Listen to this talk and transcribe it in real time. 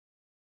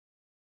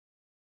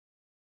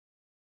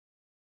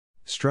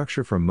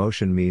Structure from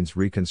motion means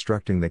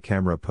reconstructing the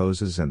camera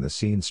poses and the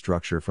scene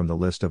structure from the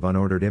list of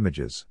unordered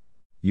images.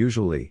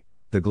 Usually,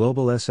 the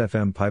global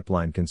Sfm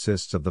pipeline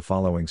consists of the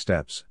following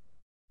steps.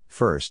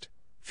 First,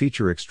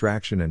 feature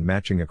extraction and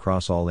matching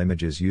across all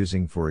images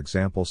using, for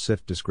example,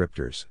 SIFT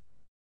descriptors.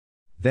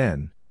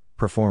 Then,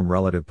 perform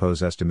relative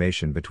pose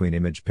estimation between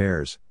image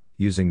pairs,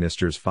 using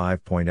Nister's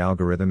 5-point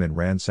algorithm in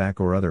RANSAC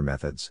or other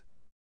methods.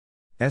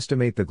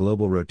 Estimate the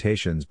global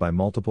rotations by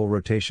multiple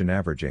rotation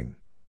averaging.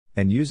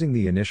 And using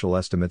the initial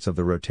estimates of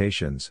the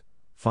rotations,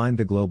 find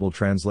the global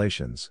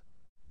translations.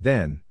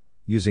 Then,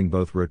 using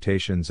both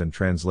rotations and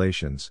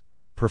translations,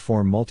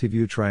 perform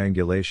multiview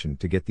triangulation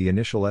to get the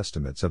initial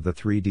estimates of the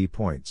 3D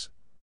points.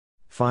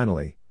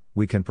 Finally,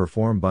 we can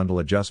perform bundle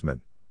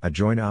adjustment, a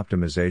joint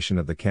optimization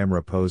of the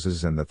camera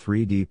poses and the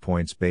 3D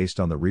points based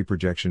on the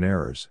reprojection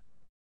errors.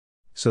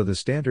 So the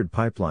standard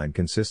pipeline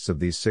consists of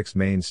these 6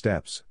 main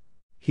steps.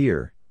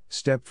 Here,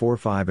 step 4,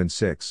 5 and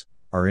 6,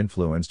 are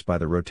influenced by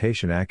the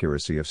rotation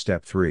accuracy of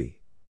step 3.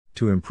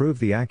 To improve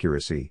the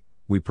accuracy,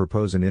 we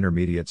propose an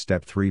intermediate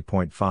step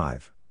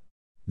 3.5.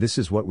 This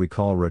is what we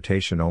call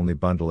rotation-only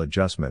bundle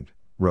adjustment,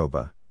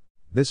 ROBA.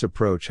 This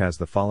approach has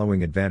the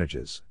following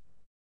advantages.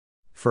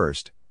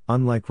 First,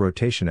 unlike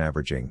rotation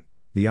averaging,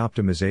 the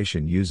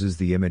optimization uses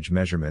the image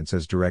measurements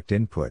as direct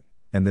input,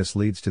 and this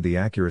leads to the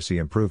accuracy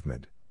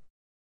improvement.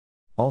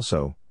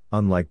 Also,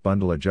 unlike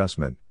bundle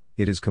adjustment,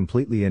 it is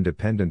completely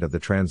independent of the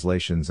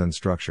translations and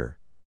structure.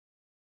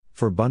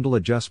 For bundle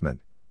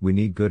adjustment, we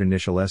need good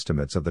initial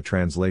estimates of the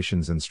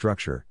translations and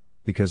structure,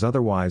 because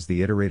otherwise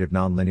the iterative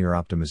nonlinear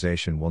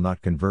optimization will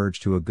not converge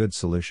to a good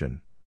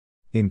solution.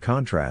 In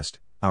contrast,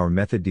 our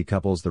method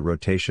decouples the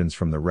rotations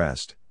from the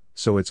rest,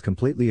 so it's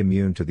completely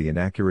immune to the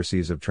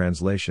inaccuracies of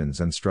translations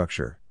and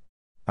structure.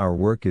 Our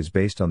work is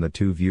based on the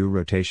two-view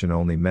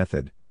rotation-only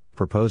method,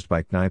 proposed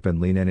by Kneip and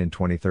Leinen in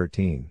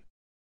 2013.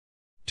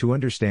 To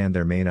understand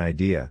their main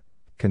idea,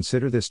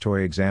 consider this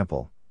toy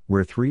example,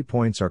 where 3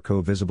 points are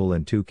co-visible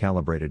in 2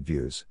 calibrated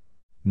views.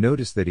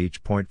 Notice that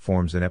each point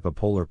forms an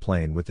epipolar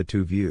plane with the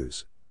 2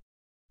 views.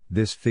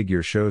 This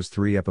figure shows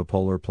 3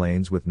 epipolar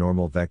planes with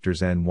normal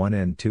vectors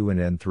n1, n2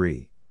 and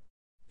n3.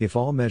 If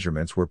all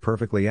measurements were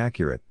perfectly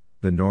accurate,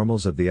 the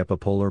normals of the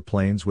epipolar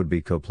planes would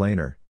be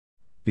coplanar,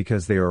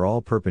 because they are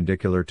all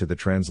perpendicular to the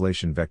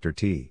translation vector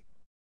t.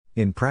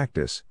 In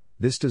practice,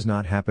 this does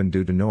not happen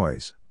due to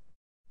noise.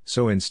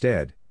 So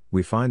instead,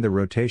 we find the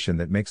rotation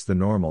that makes the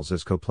normals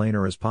as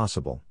coplanar as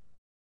possible.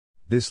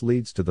 This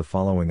leads to the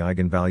following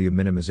eigenvalue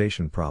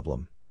minimization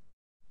problem.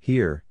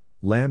 Here,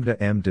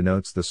 lambda m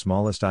denotes the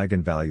smallest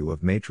eigenvalue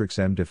of matrix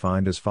M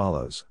defined as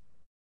follows.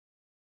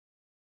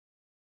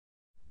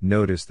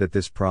 Notice that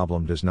this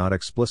problem does not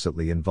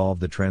explicitly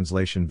involve the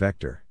translation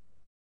vector.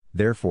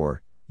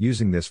 Therefore,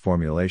 using this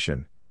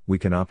formulation, we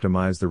can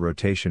optimize the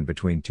rotation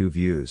between 2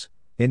 views,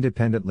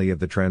 independently of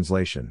the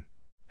translation.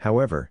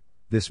 However,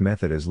 this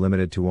method is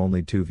limited to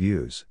only 2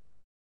 views.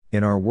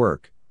 In our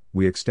work,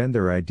 we extend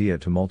their idea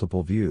to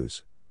multiple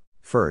views.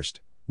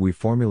 First, we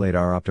formulate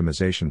our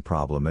optimization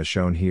problem as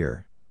shown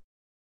here.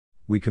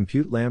 We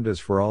compute lambdas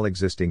for all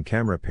existing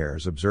camera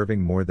pairs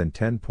observing more than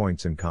 10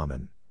 points in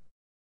common.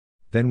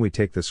 Then we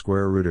take the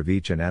square root of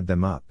each and add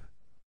them up.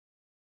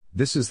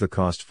 This is the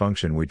cost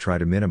function we try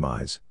to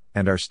minimize,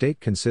 and our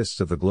state consists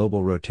of the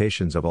global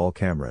rotations of all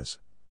cameras.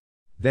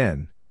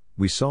 Then,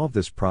 we solve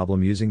this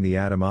problem using the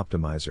Atom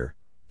optimizer,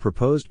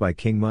 proposed by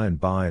Kingma and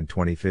Ba in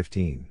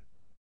 2015.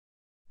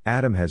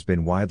 Atom has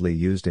been widely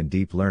used in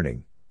deep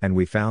learning, and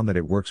we found that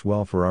it works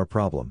well for our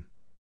problem.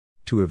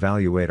 To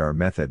evaluate our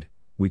method,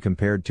 we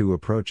compared 2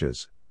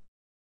 approaches.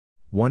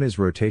 One is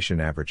rotation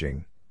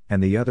averaging,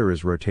 and the other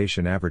is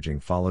rotation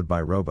averaging followed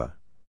by ROBA.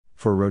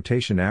 For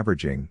rotation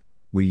averaging,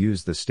 we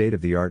used the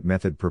state-of-the-art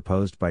method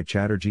proposed by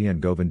Chatterjee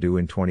and Govindu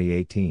in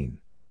 2018.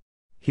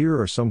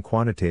 Here are some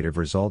quantitative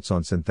results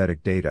on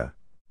synthetic data.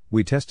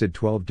 We tested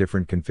 12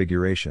 different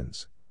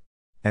configurations.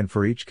 And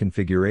for each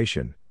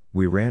configuration,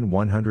 we ran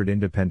 100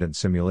 independent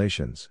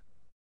simulations.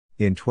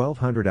 In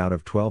 1200 out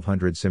of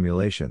 1200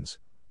 simulations,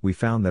 we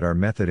found that our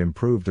method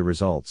improved the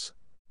results.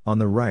 On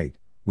the right,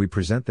 we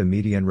present the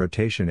median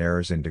rotation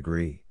errors in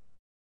degree.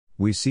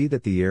 We see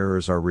that the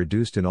errors are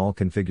reduced in all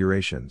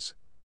configurations.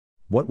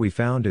 What we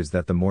found is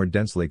that the more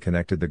densely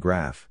connected the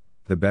graph,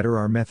 the better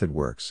our method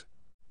works.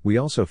 We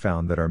also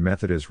found that our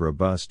method is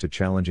robust to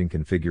challenging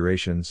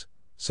configurations,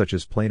 such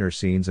as planar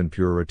scenes and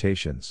pure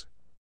rotations.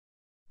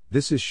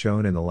 This is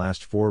shown in the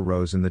last 4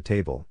 rows in the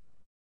table.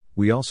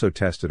 We also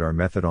tested our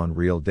method on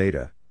real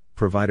data,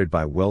 provided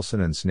by Wilson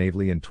and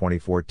Snavely in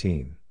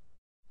 2014.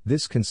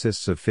 This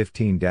consists of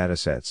 15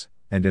 datasets,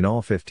 and in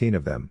all 15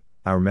 of them,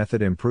 our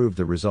method improved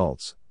the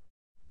results.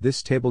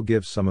 This table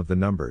gives some of the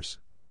numbers.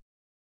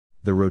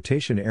 The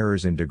rotation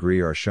errors in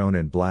degree are shown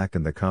in black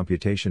and the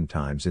computation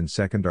times in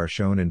second are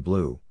shown in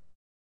blue.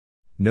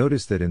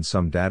 Notice that in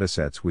some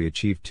datasets we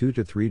achieve 2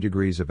 to 3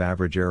 degrees of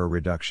average error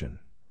reduction.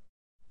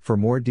 For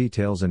more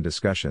details and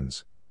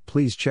discussions,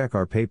 please check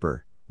our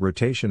paper,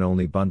 Rotation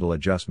Only Bundle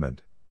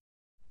Adjustment.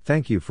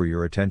 Thank you for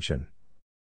your attention.